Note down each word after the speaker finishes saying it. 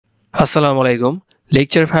আসসালামু আলাইকুম।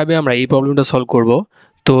 লেকচার 5 এ আমরা এই প্রবলেমটা সলভ করব।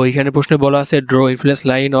 তো এখানে প্রশ্নে বলা আছে draw influence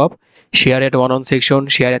line of shear at 1 on section,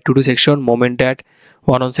 shear at 2 to section, moment at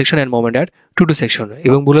 1 on section and moment at 2 to section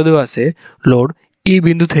এবং বলে দেওয়া আছে লোড এই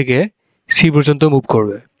বিন্দু থেকে সি পর্যন্ত মুভ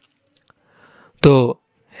করবে। তো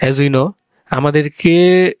অ্যাজ উই নো আমাদেরকে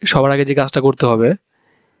সবার আগে যে কাজটা করতে হবে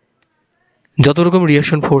যত রকম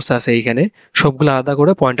রিঅ্যাকশন ফোর্স আছে এইখানে সবগুলো আলাদা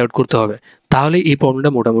করে পয়েন্ট আউট করতে হবে, তাহলে এই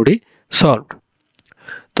প্রবলেমটা মোটামুটি সলভ।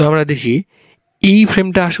 তো আমরা দেখি এই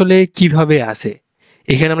ফ্রেমটা আসলে কিভাবে আছে।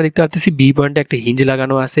 এখানে আমরা দেখতে পাচ্ছি বি পয়েন্টে একটা হিঞ্জ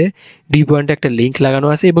লাগানো আছে, ডি পয়েন্টে একটা লিঙ্ক লাগানো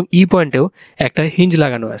আছে এবং ই পয়েন্টেও একটা হিঞ্জ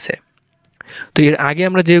লাগানো আছে। তো এর আগে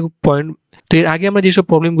আমরা যেসব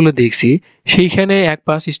প্রবলেমগুলো দেখছি সেইখানে এক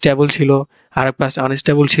পাশ স্টেবল ছিল আর এক পাশ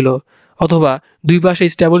আনস্টেবল ছিল, অথবা দুই পাশে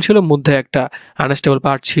স্টেবল ছিল মধ্যে একটা আনস্টেবল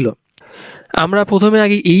পার্ট ছিল। আমরা প্রথমে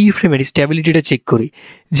আগে এই ফ্রেমের স্ট্যাবিলিটিটা চেক করি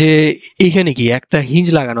যে এইখানে কি একটা হিঞ্জ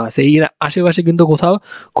লাগানো আছে, এর আশেপাশে কিন্তু কোথাও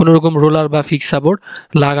কোনো রকম রোলার বা ফিক্স সাপোর্ট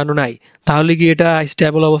লাগানো নাই, তাহলে কি এটা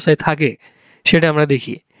স্ট্যাবল অবস্থায় থাকে সেটা আমরা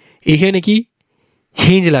দেখি। এখানে কি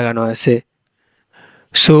হিঞ্জ লাগানো আছে,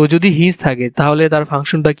 সো যদি হিঞ্জ থাকে তাহলে তার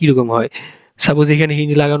ফাংশনটা কীরকম হয়। সাপোজ এখানে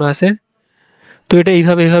হিঞ্জ লাগানো আছে, তো এটা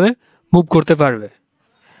এইভাবে মুভ করতে পারবে।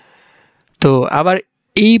 তো আবার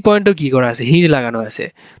এই পয়েন্টও কি করা আছে, হিঞ্জ লাগানো আছে।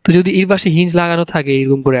 তো যদি এই পাশে হিঞ্জ লাগানো থাকে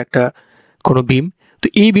এরকম করে একটা কোনো বিম, তো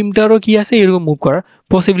এই বিমটারও কি আছে এরকম মুভ করার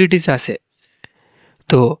পসিবিলিটিস আছে।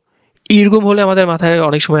 তো এইরকম হলে আমাদের মাথায়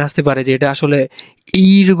অনেক সময় আসতে পারে যে এটা আসলে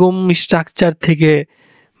এইরকম স্ট্রাকচার থেকে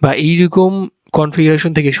বা এইরকম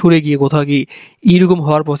কনফিগারেশন থেকে সরে গিয়ে কোথাও কি এইরকম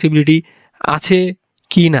হওয়ার পসিবিলিটি আছে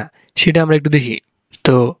কি না সেটা আমরা একটু দেখি।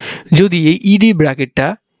 তো যদি এই ইডি ব্র্যাকেটটা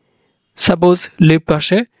সাপোজ লেফট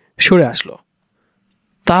পাশে সরে আসলো,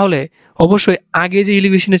 তাহলে অবশ্যই আগে যে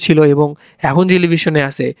এলিভেশনে ছিল এবং এখন যে এলিভেশনে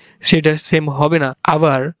আছে সেটা সেম হবে না।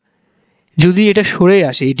 আবার যদি এটা সরে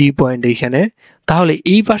আসে এই ডি পয়েন্ট এইখানে, তাহলে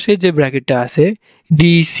এই পাশে যে ব্র্যাকেটটা আছে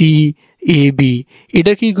ডি সি এ বি,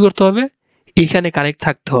 এটা কি করতে হবে, এখানে কানেক্ট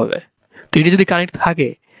থাকতে হবে। তো এটা যদি কানেক্ট থাকে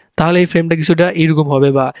তাহলে এই ফ্রেমটা কিছুটা এরকম হবে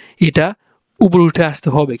বা এটা উপরে উঠে আসতে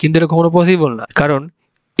হবে, কিন্তু এটা কখনো পসিবল না, কারণ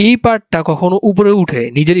এই পার্টটা কখনো উপরে উঠে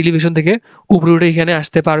নিজের এলিভেশন থেকে উপরে উঠে এখানে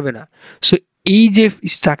আসতে পারবে না। সো এই যে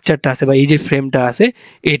স্ট্রাকচারটা আছে বা এই যে ফ্রেমটা আছে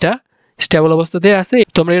এটা স্টেবল অবস্থাতে আছে।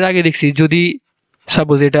 তো আমরা এর আগে দেখছি যদি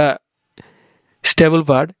সাপোজ এটা স্টেবল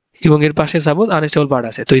পার্ট এবং এর পাশে সাপোজ আনস্টেবল পার্ট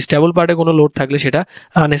আছে, তো স্টেবল পার্টে কোনো লোড থাকলে সেটা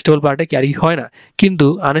আনস্টেবল পার্টে ক্যারি হয় না, কিন্তু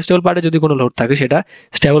আনস্টেবল পার্টে যদি কোনো লোড থাকে সেটা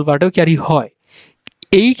স্টেবল পার্টেও ক্যারি হয়।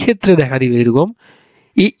 এই ক্ষেত্রে দেখা দিবে এরকম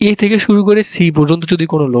এ থেকে শুরু করে সি পর্যন্ত যদি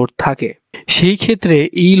কোনো লোড থাকে, সেই ক্ষেত্রে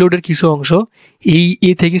এই লোডের কিছু অংশ এই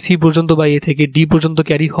এ থেকে সি পর্যন্ত বা এ থেকে ডি পর্যন্ত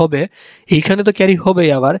ক্যারি হবে। এইখানে তো ক্যারি হবে,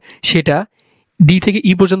 আবার সেটা ডি থেকে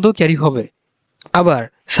ই পর্যন্ত ক্যারি হবে। আবার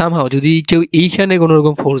সামহাও যদি কেউ এইখানে কোনো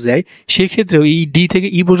রকম ফোর্স দেয় সেই ক্ষেত্রেও এই ডি থেকে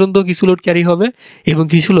ই পর্যন্ত কিছু লোড ক্যারি হবে এবং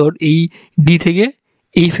কিছু লোড এই ডি থেকে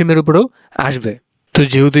এই ফ্রেমের উপরেও আসবে। তো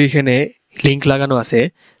যেহেতু এখানে লিঙ্ক লাগানো আছে,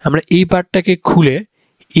 আমরা এই পার্টটাকে খুলে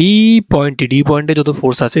এই পয়েন্টে ডি পয়েন্টে যত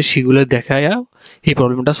ফোর্স আছে সেগুলো দেখায় এই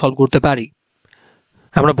প্রবলেমটা সলভ করতে পারি।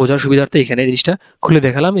 আমরা বোঝার সুবিধার্থে এখানে জিনিসটা খুলে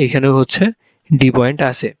দেখালাম, এখানেও হচ্ছে ডি পয়েন্ট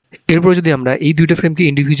আছে। এরপর যদি আমরা এই দুইটা ফ্রেমকে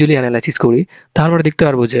ইন্ডিভিজুয়ালি অ্যানালাইসিস করি তাহলে আমরা দেখতে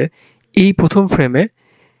পারবো যে এই প্রথম ফ্রেমে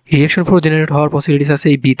রিঅ্যাকশন ফোর্স জেনারেট হওয়ার পসিবিলিটিস আছে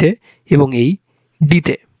এই বিতে এবং এই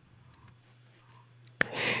ডিতে।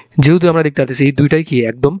 যেহেতু আমরা দেখতে পাচ্ছি এই দুইটাই কি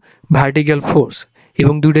একদম ভার্টিক্যাল ফোর্স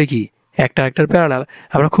এবং দুইটাই কি একটার প্যারালাল,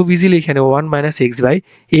 আমরা খুব ইজিলি এখানে 1 -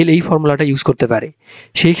 x/l এই ফর্মুলাটা ইউজ করতে পারি।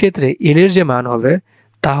 সেই ক্ষেত্রে এল এর যে মান হবে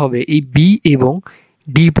তা হবে এই বি এবং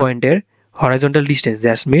ডি পয়েন্টের হরাইজন্টাল ডিস্টেন্স,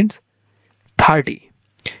 দ্যাটস মিনস 30।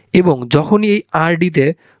 এবং যখনই এই আর ডিতে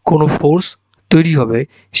কোনো ফোর্স তৈরি হবে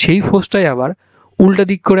সেই ফোর্সটাই আবার উল্টা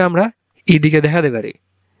দিক করে আমরা এই দিকে দেখাতে পারি।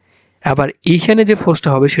 আবার এইখানে যে ফোর্সটা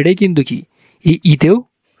হবে সেটাই কিন্তু কি এই ইতেও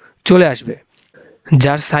চলে আসবে,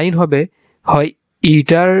 যার সাইন হবে হয়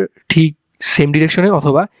এইটার ঠিক সেম ডিরেকশনে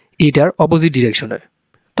অথবা এইটার অপোজিট ডিরেকশনে।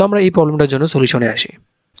 তো আমরা এই প্রবলেমটার জন্য সলিউশনে আসি।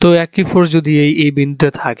 তো একই ফোর্স যদি এই বিন্দুতে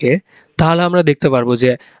থাকে তাহলে আমরা দেখতে পারবো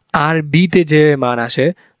যে আর বিতে যে মান আসে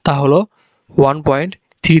তা হলো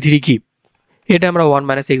 1.33 কিপ। এটা আমরা 1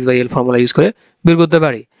 - x/l ফর্মুলা ইউজ করে বের করতে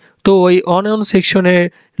পারি। তো ওই অন সেকশনের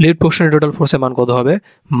লেফট পোর্শনের টোটাল ফোর্সের মান কত হবে,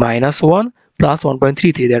 -1 +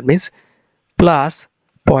 1.33, দ্যাট মিনস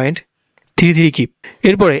 +0.33 কিপ।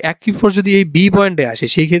 এরপরে এক কিপ ফোর্স যদি এই বি পয়েন্টে আসে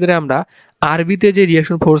সেই ক্ষেত্রে আমরা আরবিতে যে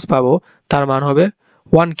রিঅ্যাকশন ফোর্স পাবো তার মান হবে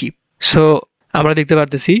 1 কিপ। সো আমরা দেখতে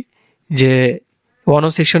পারতেছি যে ওয়ান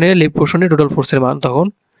সেকশনের লেফট পোর্শনের টোটাল ফোর্সের মান তখন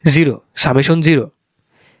 0, সামেশন 0।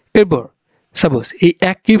 এরপর সাপোজ এই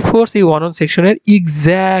এক কিপ ফোর্স এই ওয়ান সেকশনের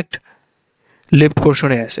এক্স্যাক্ট লেফট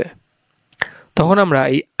পোর্শনে আছে, তখন আমরা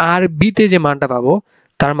এই আর বিতে যে মানটা পাবো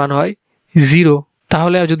তার মান হয় 0।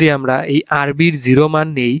 তাহলে যদি আমরা এই আরবির 0 মান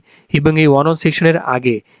নেই এবং এই 1 অন সেকশনের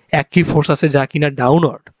আগে একই ফোর্স আছে যা কিনা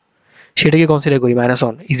ডাউনওয়ার্ড, সেটাকে কনসিডার করি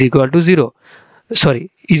 -1 is equal to 0, sorry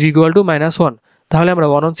is equal to -1, তাহলে আমরা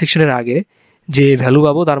 1 অন সেকশনের আগে যে ভ্যালু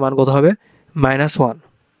পাবো তার মান কত হবে -1।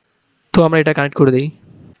 তো আমরা এটা কানেক্ট করে দিই।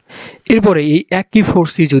 এরপরে এই একই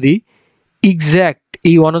ফোর্সই যদি এক্স্যাক্ট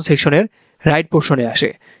এই 1 অন সেকশনের রাইট পোর্শনে আসে,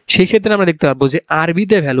 সেই ক্ষেত্রে আমরা দেখতে পারবো যে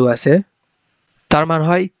আরবিতে ভ্যালু আছে তার মান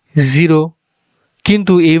হয় 0,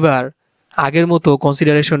 কিন্তু এইবার আগের মতো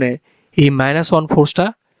কনসিডারেশনে এই -1 ফোর্সটা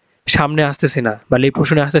সামনে আসতেছে না বা লেফট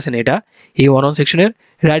পোর্শনে আসতেছে না, এটা এই 1 অন সেকশনের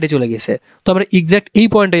রাইটে চলে গেছে। তো আমরা এক্স্যাক্ট এই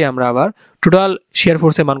পয়েন্টেই আমরা আবার টোটাল শেয়ার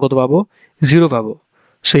ফোর্সের মান কত পাবো 0 পাবো।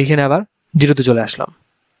 সো এইখানে আবার 0তে চলে আসলাম।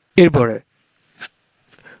 এরপরে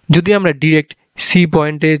যদি আমরা ডিরেক্ট সি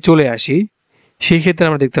পয়েন্টে চলে আসি, সেই ক্ষেত্রে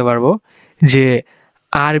আমরা দেখতে পারবো যে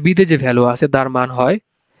আরবিতে যে ভ্যালু আছে তার মান হয়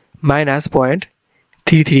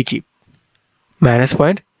 -0.33 কিপ,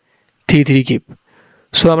 -0.33 কিপ।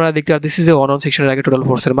 সো আমরা দেখতে পাচ্ছি যে 1 অন সেকশনের আগে টোটাল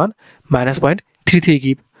ফোর্সের মান -0.33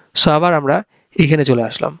 কিপ। সো আবার আমরা এখানে চলে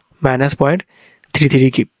আসলাম -0.33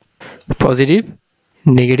 কিপ, পজিটিভ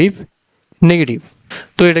নেগেটিভ নেগেটিভ।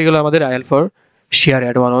 তো এটা গেল আমাদের IL for share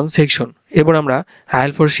at 1 on section. এরপর আমরা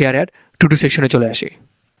আইএল ফর শেয়ার অ্যাট 2 সেকশনে চলে আসি।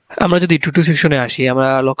 আমরা যদি 2 সেকশনে আসি, আমরা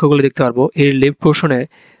লক্ষ্য করলে দেখতে পারবো এর লেফট পোর্শনে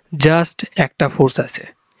জাস্ট একটা ফোর্স আছে,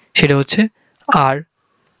 সেটা হচ্ছে আর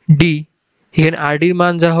ডি। এখানে আর ডির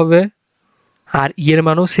মান যা হবে আর ই এর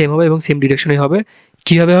মানও সেম হবে এবং সেম ডিরেকশনে হবে।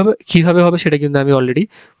 কিভাবে হবে সেটা কিন্তু আমি অলরেডি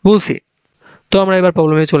বলছি। তো আমরা এবার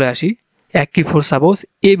প্রবলেমে চলে আসি। একই ফোর্স সাপোজ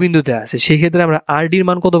এ বিন্দুতে আছে, সেই ক্ষেত্রে আমরা আর ডির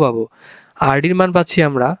মান কত পাবো? আর ডির মান পাচ্ছি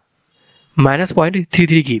আমরা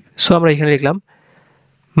 -0.33 কিপ। সো আমরা এখানে লিখলাম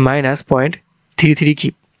 -0.33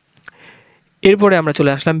 কিপ। এরপরে আমরা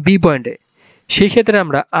চলে আসলাম বি পয়েন্টে, সেই ক্ষেত্রে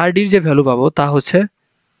আমরা আর ডির যে ভ্যালু পাবো তা হচ্ছে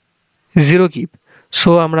 0 কিপ।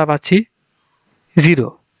 সো আমরা পাচ্ছি 0।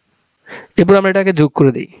 এরপর আমরা এটাকে যোগ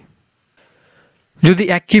করে দিই। যদি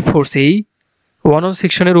একই ফোর্স এই 1 অন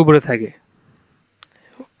সেকশনের উপরে থাকে,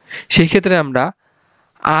 সেই ক্ষেত্রে আমরা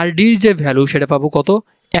আর ডির যে ভ্যালু সেটা পাবো কত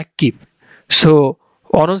 1 কিপ। সো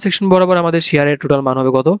 1 অন সেকশন বরাবর আমাদের শেয়ারের টোটাল মান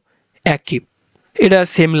হবে কত 1 কিপ। এটা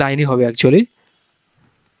সেম লাইনই হবে অ্যাকচুয়ালি।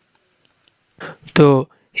 তো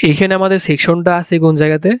এইখানে আমাদের সেকশনটা আছে কোন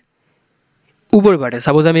জায়গাতে? উপর পাটে।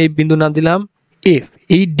 সাপোজ আমি এই বিন্দুর নাম দিলাম এফ,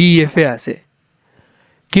 এই ডিএফ এ আছে,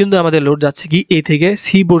 কিন্তু আমাদের লোড যাচ্ছে কি এ থেকে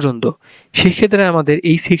সি পর্যন্ত। সেক্ষেত্রে আমাদের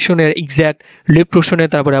এই সেকশনের এক্স্যাক্ট লেফট পোর্শনে,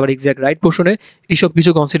 তারপরে আবার এক্স্যাক্ট রাইট পোর্শনে এইসব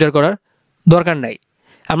কিছু কনসিডার করার দরকার নাই।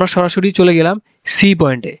 আমরা সরাসরি চলে গেলাম সি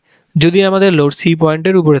পয়েন্টে। যদি আমাদের লোড সি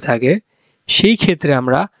পয়েন্টের উপরে থাকে, সেই ক্ষেত্রে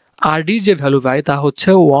আমরা আর ডির যে ভ্যালু পাই তা হচ্ছে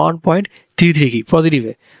 1.33 কিপ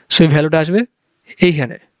পজিটিভে। সো এই ভ্যালুটা আসবে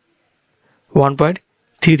এইখানে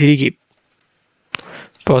 1.33 কিপ,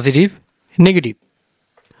 পজিটিভ নেগেটিভ।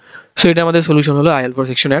 সো এটা আমাদের সলিউশন হলো আইএল ফর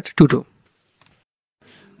সেকশন অ্যাট 2.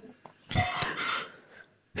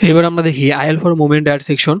 এবার আমরা দেখি IL for moment at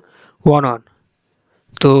section 1 on.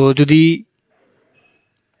 তো যদি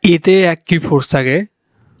এতে একই ফোর্স থাকে,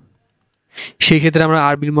 সেই ক্ষেত্রে আমরা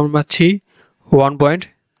আর বির মান পাচ্ছি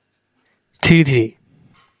 1.33।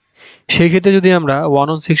 সেই ক্ষেত্রে যদি আমরা 1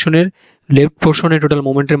 অন সেকশনের লেফট পোর্শনে টোটাল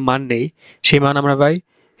মোমেন্টের মান নেই, সেই মান আমরা পাই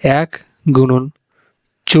 1 গুণন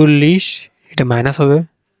 40, এটা মাইনাস হবে,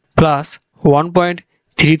 প্লাস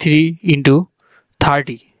 1.33 ইন্টু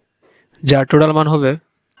 30, যার টোটাল মান হবে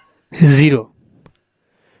 0।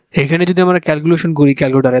 এখানে যদি আমরা ক্যালকুলেশন করি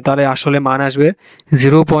ক্যালকুলেটারে, তাহলে আসলে মান আসবে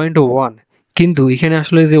 0.1, কিন্তু এখানে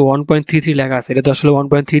আসলে যে 1.33 লেখা আছে এটা তো আসলে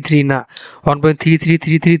 1.33 না,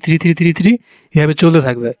 1.33333333 এভাবে চলতে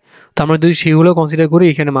থাকবে। তো আমরা যদি সেগুলো কনসিডার করি,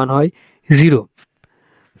 এখানে মান হয় 0।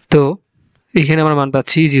 তো এখানে আমরা মান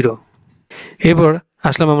পাচ্ছি 0। এরপর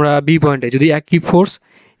আসলাম আমরা বি পয়েন্টে। যদি একই ফোর্স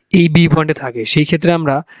এই বি পয়েন্টে থাকে, সেই ক্ষেত্রে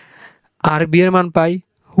আমরা আর বি এর মান পাই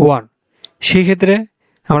 1। সেই ক্ষেত্রে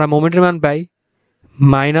আমরা মোমেন্টের মান পাই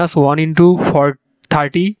 -1 into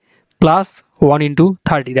 30 plus 1 into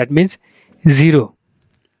 30, that means 0।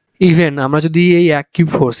 Even আমরা যদি এই একই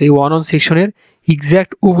ফোর্স এই 1 অন সেকশনের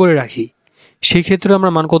এক্স্যাক্ট উপরে রাখি, সেই ক্ষেত্রে আমরা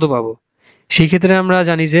মান কত পাবো? সেই ক্ষেত্রে আমরা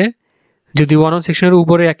জানি যে যদি 1 অন সেকশনের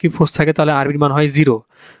উপরে একই ফোর্স থাকে, তাহলে আরবির মান হয় 0।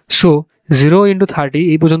 সো 0 ইন্টু 30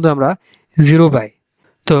 এই পর্যন্ত আমরা 0 পাই।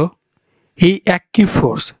 তো এই একই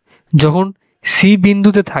ফোর্স যখন সি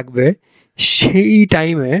বিন্দুতে থাকবে, সেই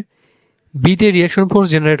টাইমে বিতে রিয়াকশন ফোর্স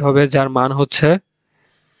জেনারেট হবে, যার মান হচ্ছে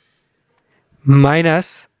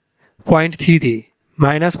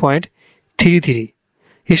 -0.33।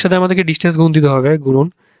 এর সাথে আমাদেরকে ডিস্টেন্স গুণ দিতে হবে, গুণন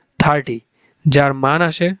 30, যার মান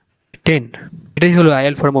আসে 10। এটাই হলো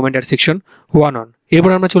IL for moment at section 1 on.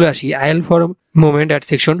 এরপর আমরা চলে আসি IL for moment at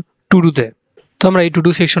section 2 তে। তো আমরা এই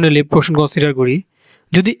 2 সেকশনের লেফট পোর্শন কনসিডার করি।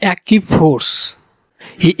 যদি একই ফোর্স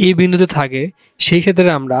এই বিন্দুতে থাকে, সেই ক্ষেত্রে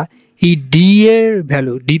আমরা এই ডি এর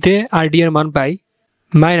ভ্যালু, ডিতে আর ডি এর মান পাই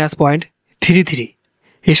 -0.33।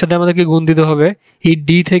 এর সাথে আমাদেরকে গুণ দিতে হবে এই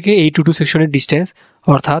ডি থেকে এই টু সেকশনের ডিস্টেন্স,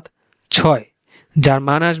 অর্থাৎ 6, যার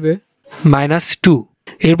মান আসবে -2।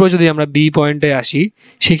 এরপর যদি আমরা বি পয়েন্টে আসি,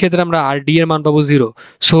 সেই ক্ষেত্রে আমরা আর ডি এর মান পাবো 0।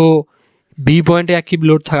 সো বি পয়েন্টে অ্যাক্টিভ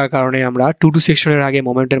লোড থাকার কারণে আমরা টু সেকশনের আগে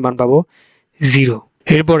মোমেন্টের মান পাবো 0।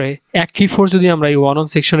 এরপরে অ্যাক্টিভ ফোর্স যদি আমরা এই 1 অন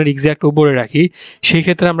সেকশনের এক্স্যাক্ট উপরে রাখি, সেই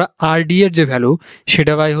ক্ষেত্রে আমরা আর ডি এর যে ভ্যালু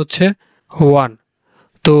সেটা পাই হচ্ছে 1।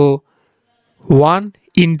 তো 1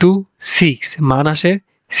 ইন্টু 6 মান আসে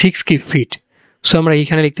 6 কিউব ফিট। সো আমরা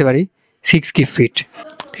এইখানে লিখতে পারি 6 কিউব ফিট,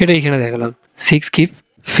 এটা এখানে দেখালাম 6 কিউব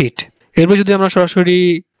ফিট। এরপর যদি আমরা সরাসরি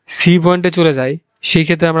সি পয়েন্টে চলে যাই, সেই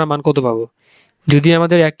ক্ষেত্রে আমরা মান কত পাবো? যদি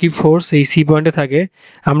আমাদের অ্যাক্টিভ ফোর্স এই সি পয়েন্টে থাকে,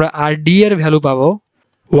 আমরা আর ডি এর ভ্যালু পাবো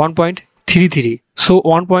 1.33। সো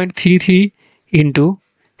 1.33 ইন্টু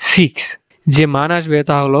 6 যে মান আসবে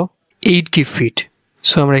তা হলো 8 কিউব ফিট।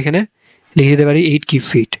 সো আমরা এখানে লিখে দিতে পারি 8 কিউব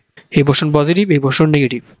ফিট। এই পোর্শন পজিটিভ, এই পোর্শন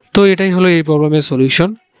নেগেটিভ। তো এটাই হলো এই প্রবলেমের সলিউশন।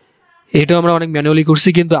 এটা আমরা অনেক ম্যানুয়ালি করছি,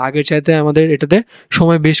 কিন্তু আগের চাইতে আমাদের এটাতে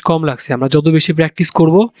সময় বেশ কম লাগছে। আমরা যত বেশি প্র্যাকটিস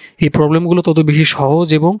করব এই প্রবলেমগুলো তত বেশি সহজ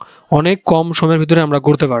এবং অনেক কম সময়ের ভিতরে আমরা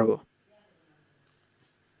করতে পারবো।